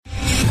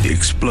The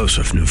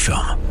explosive new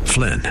film,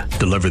 Flynn,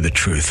 deliver the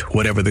truth,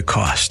 whatever the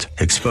cost.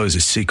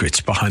 Exposes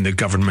secrets behind the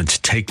government's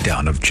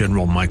takedown of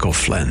General Michael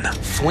Flynn.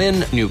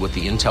 Flynn knew what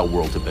the intel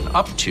world had been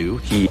up to.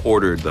 He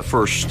ordered the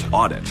first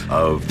audit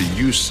of the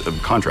use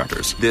of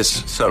contractors.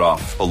 This set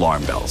off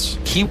alarm bells.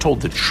 He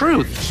told the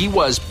truth. He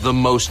was the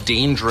most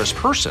dangerous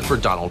person for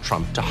Donald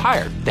Trump to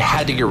hire. They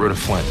had to get rid of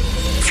Flynn.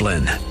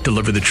 Flynn,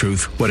 deliver the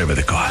truth, whatever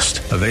the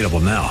cost. Available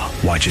now.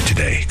 Watch it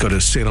today. Go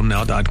to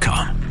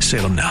salemnow.com.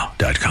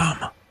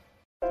 salemnow.com.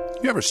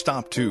 You ever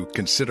stop to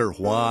consider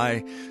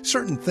why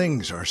certain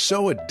things are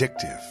so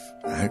addictive,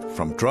 right?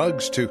 From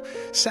drugs to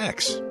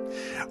sex?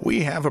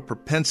 We have a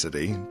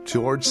propensity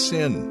towards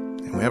sin,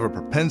 and we have a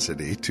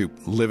propensity to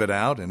live it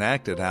out and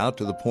act it out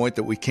to the point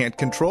that we can't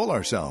control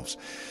ourselves.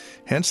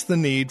 Hence the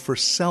need for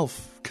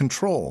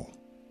self-control.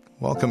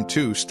 Welcome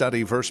to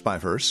Study Verse by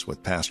Verse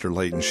with Pastor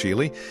Leighton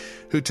Sheely,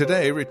 who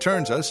today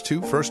returns us to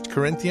 1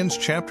 Corinthians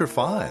chapter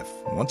 5.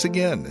 Once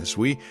again, as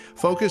we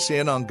focus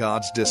in on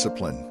God's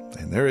discipline.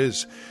 And there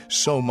is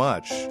so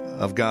much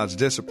of God's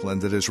discipline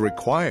that is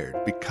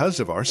required because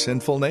of our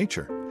sinful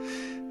nature.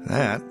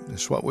 That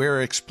is what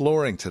we're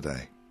exploring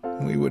today.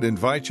 We would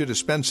invite you to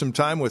spend some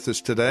time with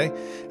us today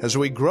as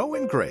we grow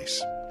in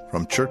grace.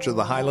 From Church of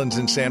the Highlands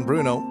in San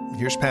Bruno,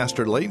 here's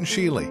Pastor Leighton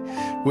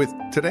Sheely with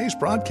today's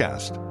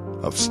broadcast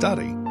of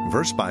Study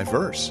Verse by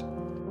Verse.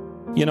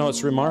 You know,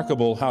 it's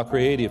remarkable how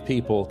creative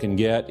people can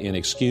get in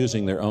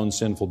excusing their own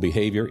sinful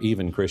behavior,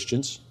 even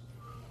Christians.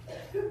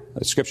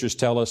 The Scriptures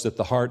tell us that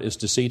the heart is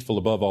deceitful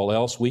above all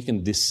else. We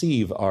can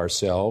deceive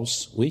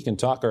ourselves. We can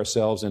talk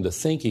ourselves into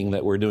thinking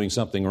that we're doing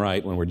something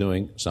right when we're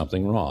doing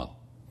something wrong.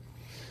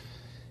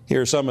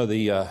 Here are some of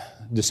the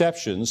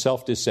deceptions,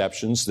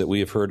 self-deceptions that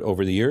we have heard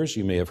over the years.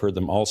 You may have heard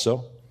them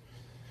also.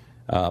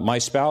 My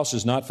spouse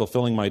is not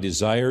fulfilling my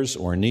desires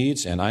or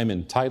needs, and I'm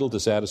entitled to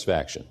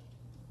satisfaction.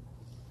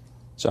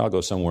 So I'll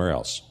go somewhere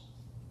else.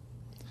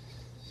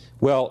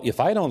 Well, if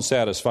I don't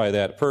satisfy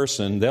that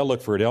person, they'll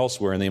look for it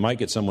elsewhere, and they might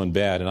get someone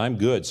bad, and I'm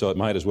good, so it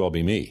might as well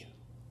be me.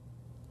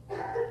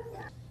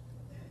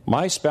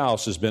 My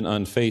spouse has been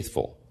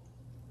unfaithful.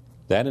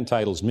 That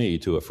entitles me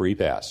to a free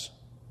pass.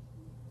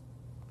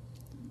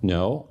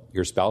 No,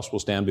 your spouse will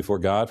stand before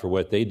God for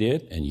what they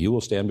did, and you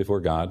will stand before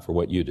God for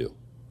what you do.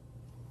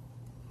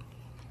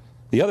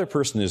 The other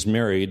person is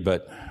married,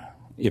 but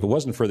if it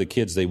wasn't for the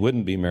kids, they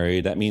wouldn't be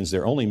married. That means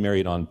they're only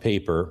married on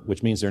paper,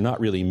 which means they're not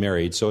really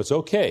married, so it's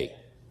okay.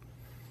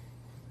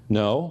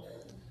 No,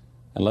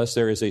 unless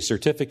there is a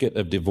certificate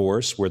of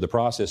divorce where the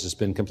process has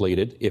been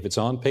completed, if it's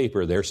on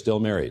paper, they're still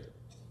married.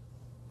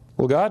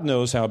 Well, God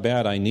knows how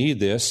bad I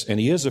need this, and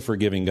He is a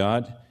forgiving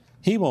God.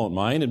 He won't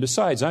mind, and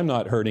besides, I'm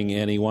not hurting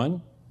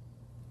anyone.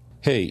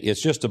 Hey,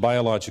 it's just a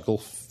biological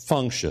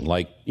function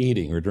like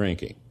eating or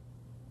drinking.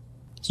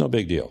 It's no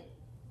big deal.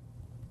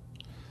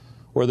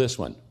 Or this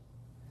one.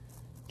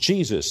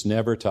 Jesus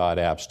never taught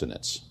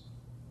abstinence.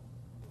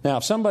 Now,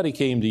 if somebody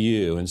came to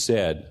you and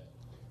said,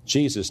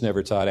 Jesus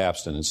never taught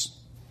abstinence,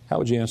 how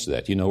would you answer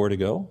that? Do you know where to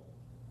go?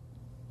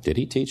 Did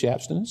He teach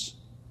abstinence?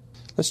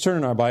 Let's turn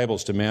in our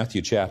Bibles to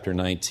Matthew chapter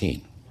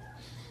 19.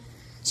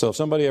 So if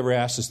somebody ever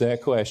asks us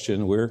that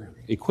question, we're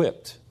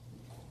equipped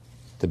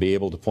to be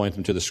able to point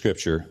them to the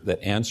Scripture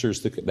that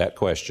answers that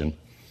question.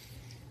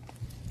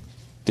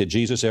 Did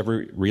Jesus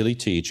ever really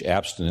teach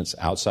abstinence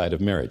outside of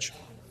marriage?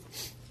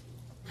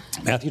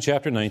 Matthew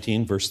chapter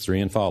 19, verse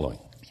 3 and following.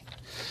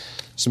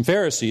 Some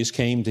Pharisees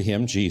came to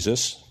him,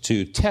 Jesus,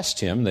 to test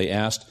him. They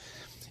asked,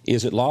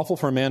 "Is it lawful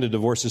for a man to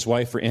divorce his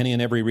wife for any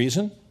and every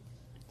reason?"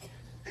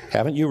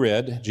 "Haven't you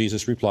read,"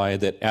 Jesus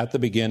replied, "that at the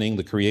beginning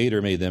the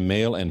Creator made them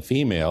male and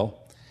female,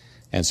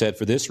 and said,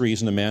 for this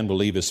reason a man will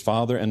leave his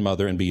father and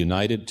mother and be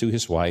united to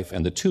his wife,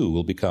 and the two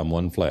will become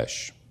one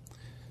flesh.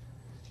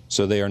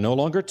 So they are no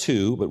longer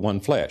two, but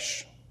one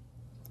flesh.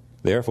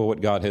 Therefore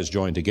what God has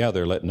joined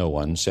together, let no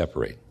one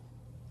separate."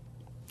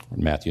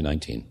 Matthew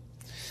 19.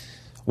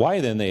 "Why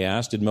then," they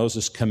asked, "did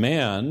Moses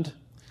command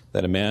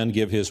that a man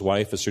give his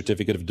wife a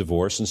certificate of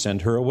divorce and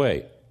send her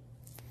away?"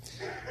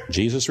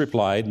 Jesus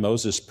replied,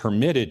 "Moses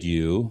permitted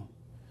you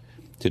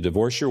to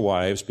divorce your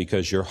wives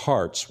because your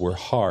hearts were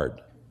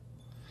hard.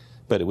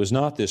 But it was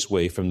not this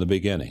way from the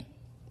beginning.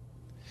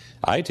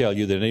 I tell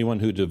you that anyone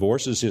who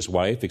divorces his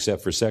wife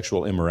except for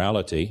sexual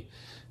immorality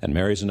and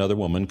marries another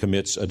woman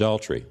commits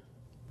adultery."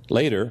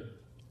 Later,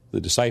 the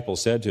disciples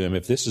said to him,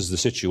 "If this is the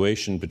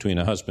situation between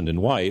a husband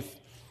and wife,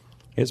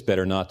 it's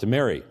better not to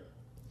marry."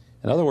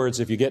 In other words,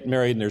 if you get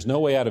married and there's no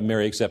way out of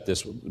marriage except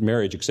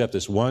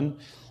this one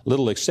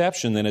little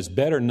exception, then it's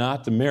better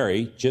not to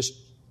marry. Just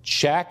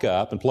shack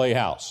up and play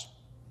house.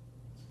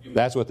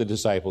 That's what the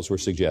disciples were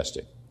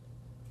suggesting.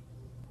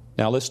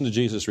 Now listen to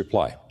Jesus'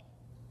 reply.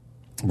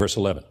 Verse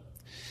 11.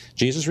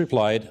 Jesus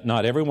replied,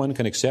 "Not everyone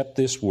can accept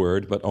this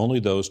word, but only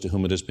those to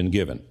whom it has been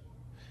given.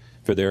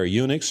 For there are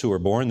eunuchs who are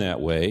born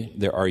that way,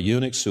 there are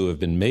eunuchs who have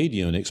been made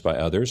eunuchs by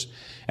others,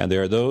 and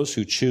there are those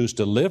who choose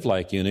to live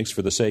like eunuchs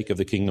for the sake of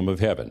the kingdom of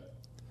heaven.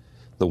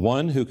 The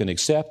one who can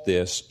accept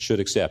this should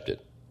accept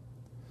it."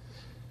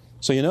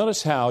 So you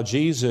notice how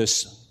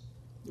Jesus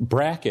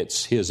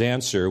brackets his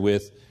answer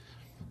with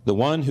The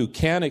one who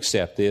can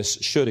accept this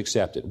should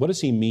accept it. What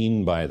does he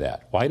mean by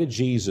that? Why did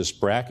Jesus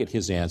bracket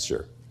his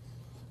answer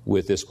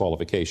with this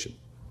qualification?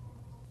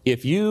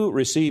 If you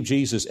receive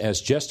Jesus as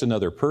just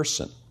another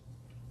person,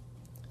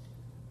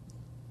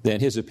 then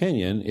his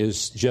opinion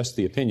is just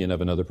the opinion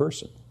of another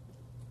person.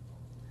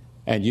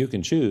 And you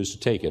can choose to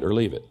take it or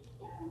leave it.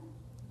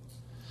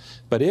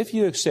 But if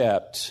you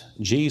accept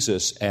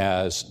Jesus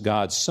as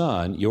God's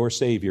Son, your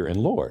Savior and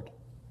Lord,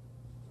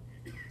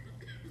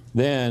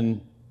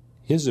 then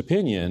his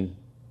opinion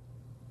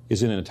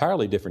is in an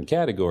entirely different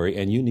category,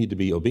 and you need to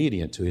be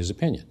obedient to his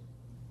opinion.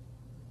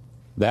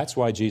 That's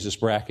why Jesus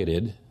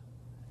bracketed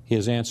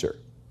his answer.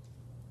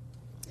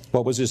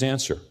 What was his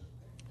answer?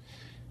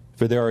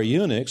 For there are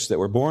eunuchs that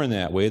were born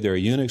that way, there are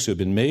eunuchs who have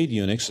been made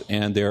eunuchs,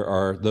 and there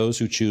are those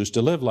who choose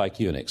to live like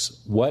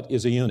eunuchs. What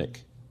is a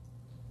eunuch?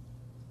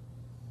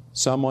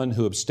 Someone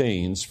who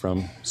abstains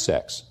from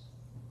sex.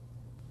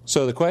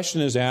 So the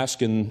question is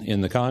asked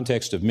in the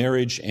context of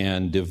marriage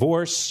and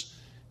divorce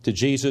to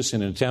Jesus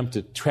in an attempt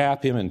to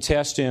trap him and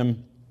test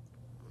him.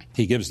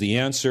 He gives the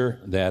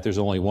answer that there's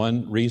only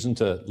one reason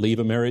to leave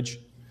a marriage.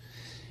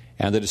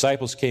 And the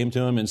disciples came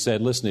to him and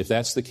said, listen, if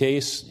that's the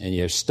case and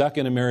you're stuck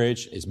in a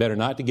marriage, it's better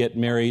not to get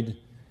married,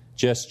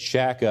 just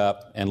shack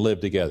up and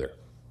live together.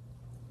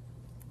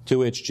 To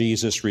which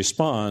Jesus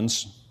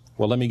responds,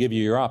 well, let me give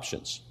you your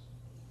options.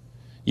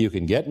 You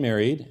can get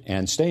married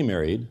and stay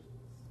married,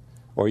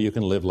 or you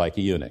can live like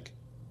a eunuch.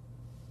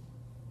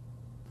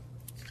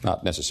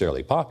 Not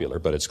necessarily popular,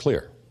 but it's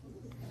clear.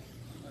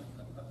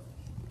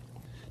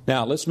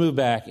 Now, let's move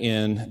back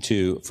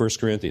into 1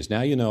 Corinthians.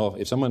 Now you know,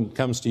 if someone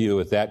comes to you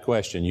with that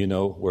question, you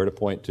know where to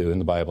point to in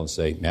the Bible and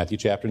say, Matthew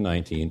chapter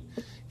 19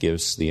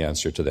 gives the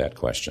answer to that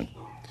question.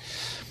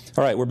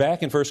 All right, we're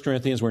back in 1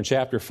 Corinthians. We're in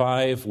chapter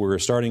 5. We're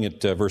starting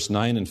at verse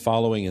 9 and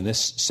following. In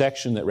this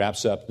section that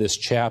wraps up this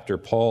chapter,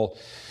 Paul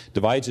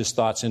divides his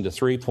thoughts into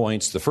 3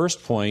 points. The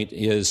first point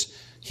is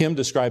him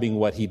describing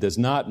what he does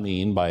not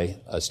mean by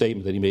a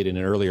statement that he made in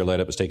an earlier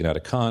letter that was taken out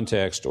of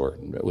context or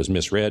was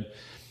misread.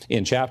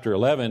 In chapter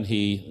 11,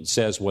 he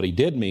says what he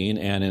did mean,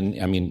 and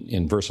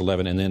in verse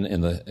 11, and then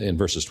in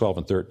verses 12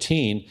 and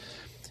 13,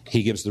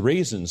 he gives the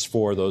reasons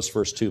for those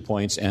first 2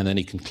 points, and then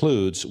he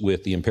concludes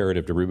with the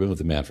imperative to remove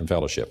the man from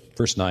fellowship.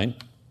 Verse 9,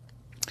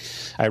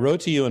 I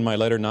wrote to you in my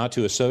letter not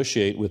to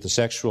associate with the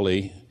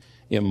sexually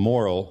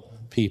immoral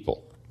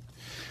people.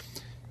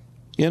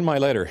 In my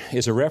letter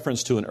is a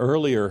reference to an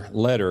earlier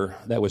letter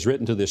that was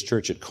written to this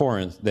church at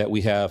Corinth that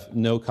we have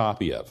no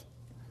copy of.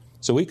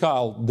 So we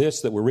call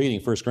this that we're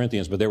reading 1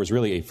 Corinthians, but there was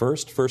really a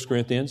first 1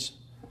 Corinthians.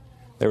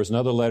 There was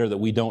another letter that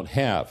we don't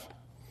have.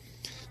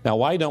 Now,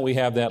 why don't we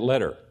have that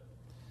letter?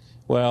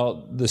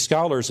 Well, the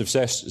scholars have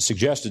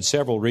suggested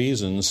several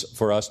reasons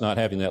for us not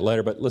having that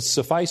letter, but let's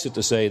suffice it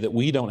to say that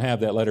we don't have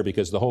that letter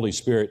because the Holy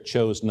Spirit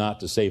chose not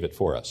to save it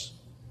for us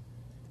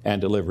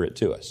and deliver it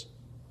to us.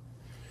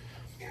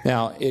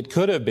 Now, it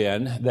could have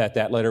been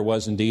that letter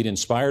was indeed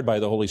inspired by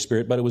the Holy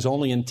Spirit, but it was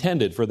only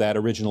intended for that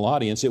original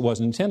audience. It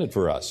wasn't intended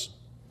for us.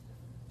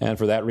 And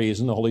for that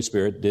reason, the Holy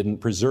Spirit didn't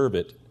preserve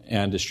it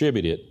and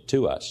distribute it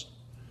to us.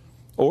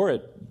 Or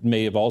it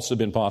may have also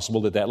been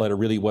possible that letter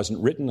really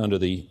wasn't written under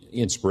the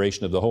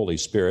inspiration of the Holy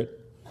Spirit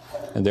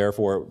and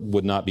therefore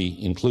would not be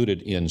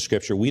included in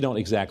Scripture. We don't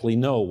exactly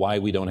know why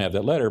we don't have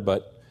that letter,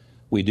 but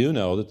we do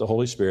know that the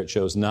Holy Spirit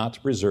chose not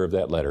to preserve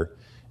that letter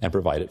and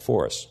provide it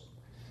for us.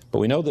 But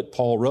we know that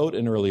Paul wrote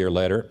an earlier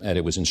letter, and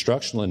it was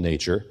instructional in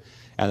nature,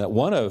 and that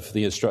one of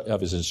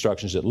his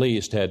instructions at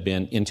least had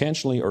been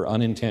intentionally or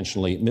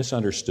unintentionally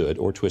misunderstood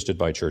or twisted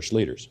by church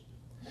leaders.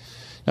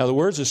 Now, the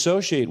words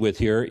associate with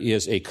here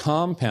is a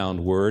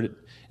compound word in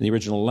the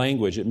original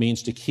language. It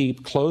means to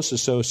keep close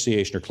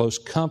association or close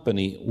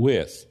company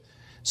with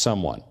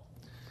someone.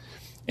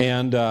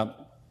 And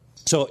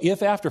so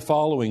if after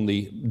following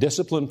the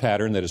discipline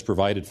pattern that is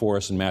provided for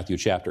us in Matthew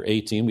chapter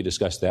 18, we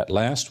discussed that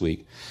last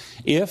week,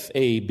 if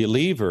a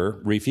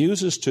believer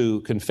refuses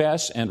to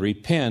confess and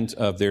repent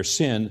of their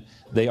sin,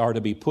 they are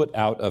to be put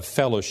out of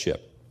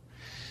fellowship.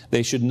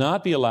 They should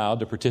not be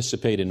allowed to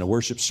participate in the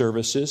worship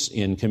services,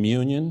 in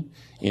communion,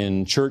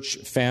 in church,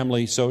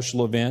 family,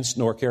 social events,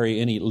 nor carry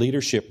any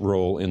leadership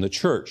role in the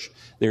church.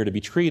 They are to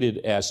be treated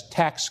as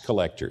tax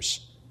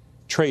collectors,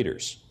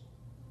 traitors,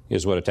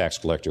 is what a tax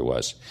collector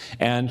was.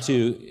 And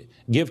to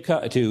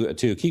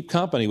keep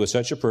company with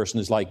such a person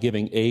is like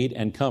giving aid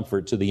and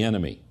comfort to the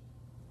enemy.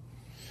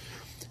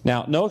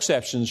 Now, no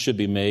exceptions should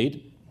be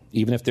made,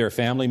 even if they're a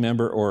family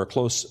member or a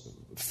close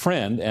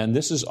friend, and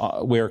this is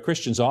where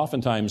Christians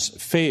oftentimes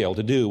fail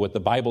to do what the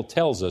Bible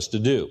tells us to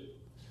do.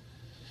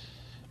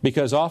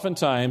 Because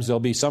oftentimes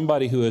there'll be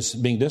somebody who is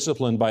being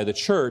disciplined by the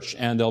church,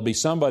 and there'll be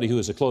somebody who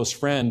is a close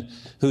friend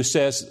who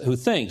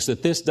thinks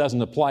that this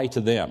doesn't apply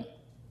to them.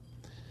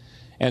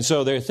 And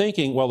so they're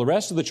thinking, well, the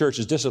rest of the church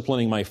is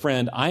disciplining my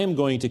friend. I am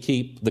going to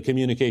keep the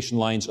communication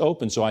lines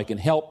open so I can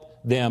help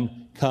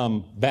them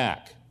come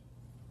back.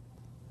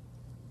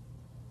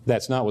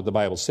 That's not what the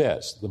Bible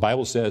says. The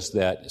Bible says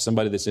that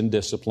somebody that's in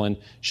discipline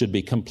should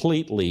be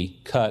completely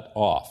cut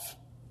off.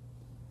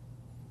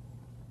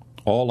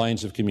 All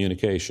lines of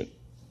communication.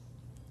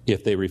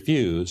 if they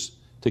refuse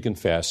to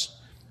confess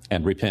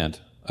and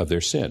repent of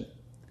their sin.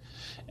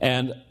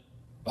 And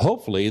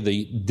hopefully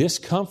the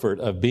discomfort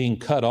of being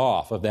cut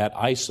off, of that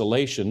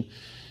isolation,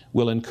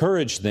 will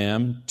encourage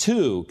them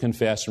to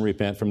confess and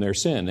repent from their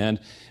sin. And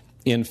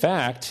in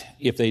fact,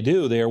 if they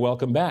do, they are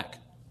welcome back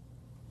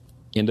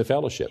into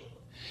fellowship.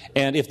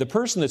 And if the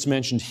person that's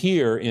mentioned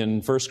here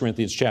in 1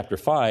 Corinthians chapter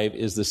 5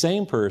 is the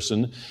same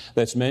person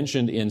that's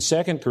mentioned in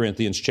 2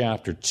 Corinthians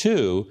chapter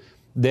 2,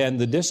 then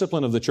the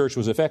discipline of the church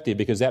was effective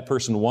because that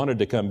person wanted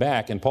to come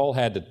back, and Paul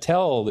had to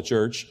tell the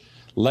church,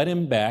 let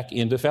him back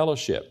into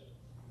fellowship.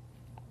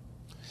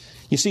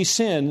 You see,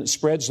 sin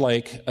spreads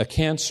like a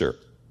cancer,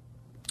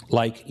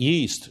 like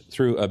yeast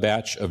through a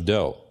batch of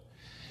dough.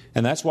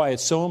 And that's why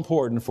it's so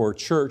important for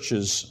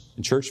churches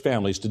and church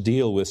families to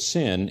deal with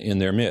sin in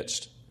their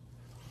midst.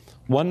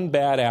 One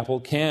bad apple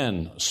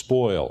can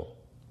spoil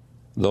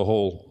the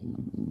whole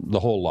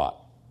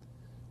lot.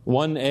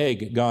 One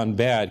egg gone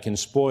bad can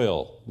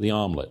spoil the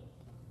omelet.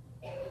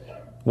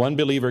 One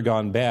believer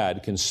gone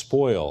bad can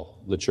spoil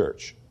the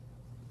church.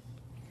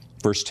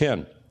 Verse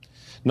 10,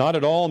 not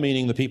at all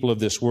meaning the people of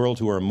this world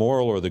who are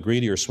immoral or the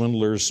greedy or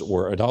swindlers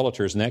or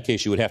idolaters. In that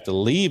case, you would have to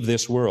leave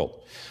this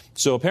world.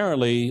 So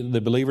apparently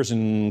the believers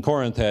in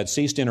Corinth had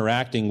ceased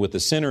interacting with the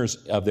sinners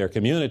of their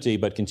community,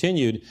 but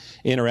continued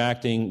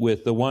interacting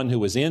with the one who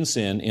was in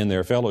sin in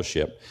their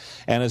fellowship.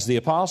 And as the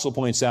apostle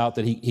points out,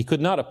 that he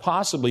could not have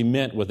possibly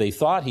meant what they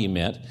thought he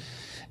meant,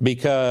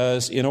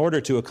 because in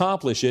order to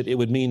accomplish it, it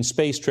would mean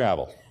space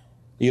travel.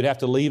 You'd have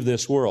to leave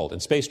this world.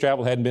 And space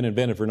travel hadn't been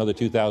invented for another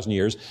 2,000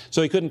 years,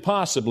 so he couldn't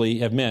possibly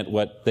have meant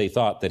what they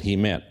thought that he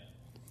meant.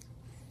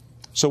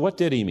 So what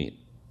did he mean?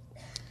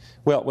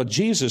 Well, what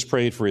Jesus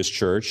prayed for his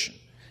church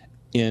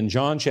in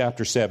John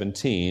chapter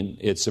 17,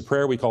 it's a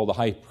prayer we call the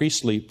high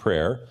priestly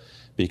prayer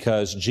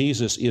because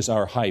Jesus is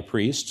our high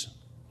priest.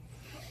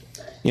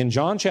 In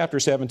John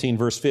chapter 17,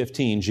 verse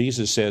 15,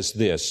 Jesus says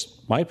this,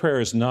 my prayer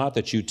is not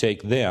that you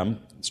take them,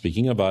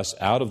 speaking of us,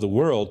 out of the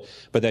world,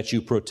 but that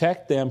you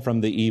protect them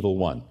from the evil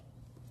one.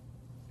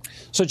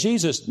 So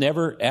Jesus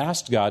never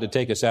asked God to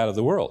take us out of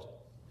the world.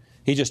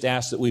 He just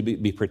asked that we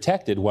be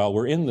protected while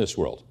we're in this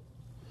world.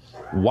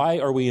 Why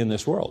are we in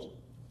this world?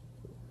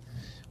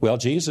 Well,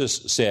 Jesus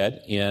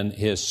said in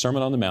his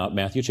Sermon on the Mount,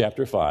 Matthew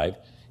chapter 5,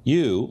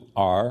 you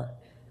are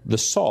the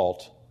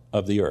salt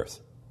of the earth.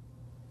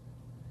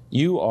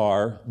 You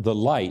are the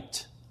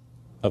light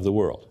of the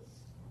world.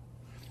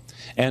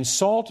 And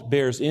salt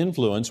bears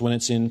influence when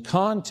it's in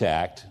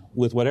contact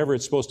with whatever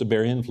it's supposed to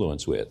bear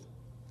influence with.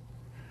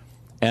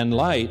 And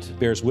light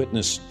bears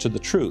witness to the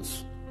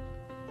truth.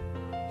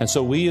 And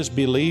so we as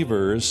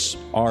believers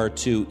are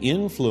to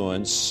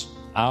influence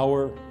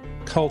our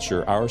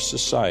culture, our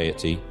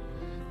society,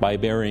 by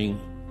bearing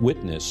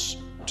witness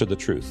to the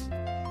truth.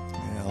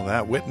 Well,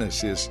 that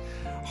witness is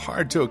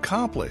hard to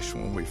accomplish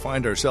when we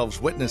find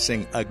ourselves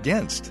witnessing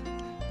against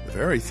the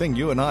very thing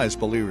you and I as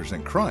believers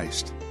in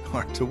Christ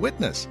are to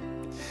witness.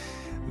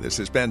 This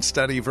has been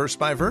Study Verse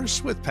by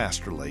Verse with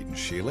Pastor Leighton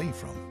Sheely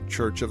from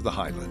Church of the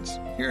Highlands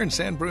here in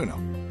San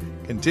Bruno,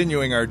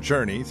 continuing our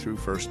journey through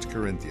 1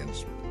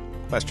 Corinthians.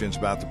 Questions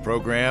about the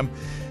program,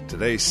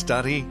 today's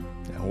study,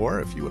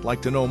 or if you would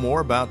like to know more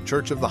about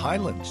Church of the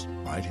Highlands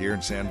right here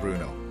in San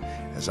Bruno.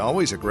 As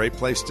always, a great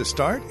place to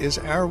start is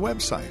our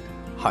website,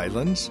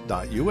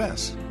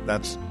 highlands.us.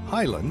 That's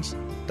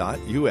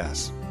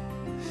highlands.us.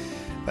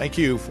 Thank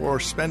you for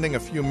spending a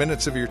few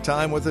minutes of your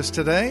time with us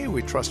today.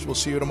 We trust we'll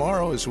see you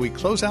tomorrow as we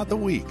close out the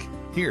week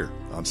here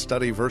on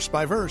Study Verse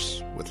by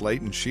Verse with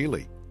Leighton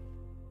Sheely.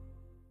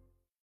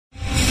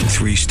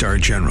 3-star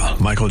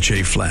General Michael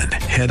J. Flynn,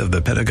 head of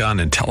the Pentagon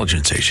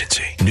Intelligence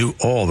Agency, knew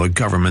all the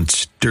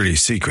government's dirty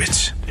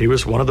secrets. He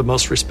was one of the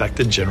most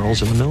respected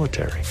generals in the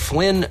military.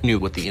 Flynn knew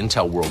what the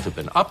intel world had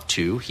been up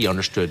to. He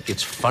understood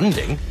its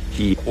funding.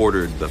 He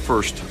ordered the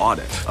first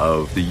audit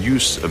of the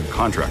use of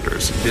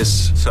contractors.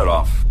 This set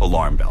off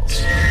alarm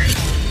bells.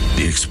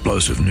 The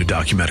explosive new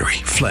documentary,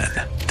 Flynn,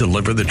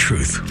 Deliver the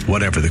Truth,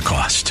 Whatever the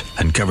Cost,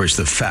 uncovers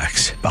the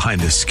facts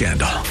behind this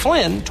scandal.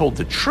 Flynn told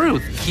the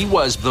truth. He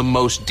was the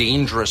most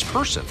dangerous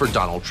person for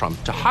Donald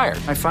Trump to hire.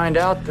 I find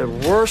out the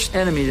worst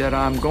enemy that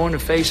I'm going to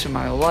face in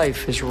my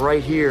life is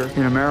right here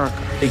in America.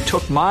 They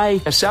took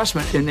my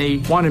assessment and they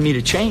wanted me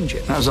to change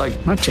it. And I was like,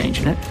 I'm not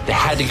changing it. They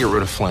had to get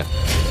rid of Flynn.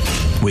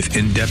 With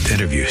in-depth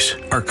interviews,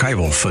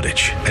 archival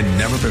footage, and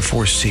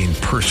never-before-seen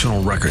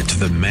personal records of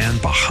the man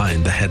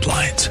behind the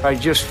headlines. I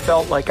just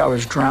felt like I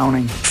was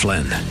drowning.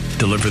 Flynn,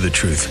 Deliver the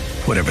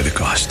Truth, Whatever the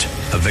Cost.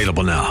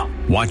 Available now.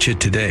 Watch it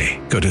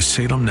today. Go to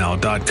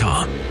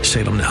salemnow.com.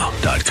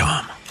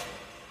 salemnow.com.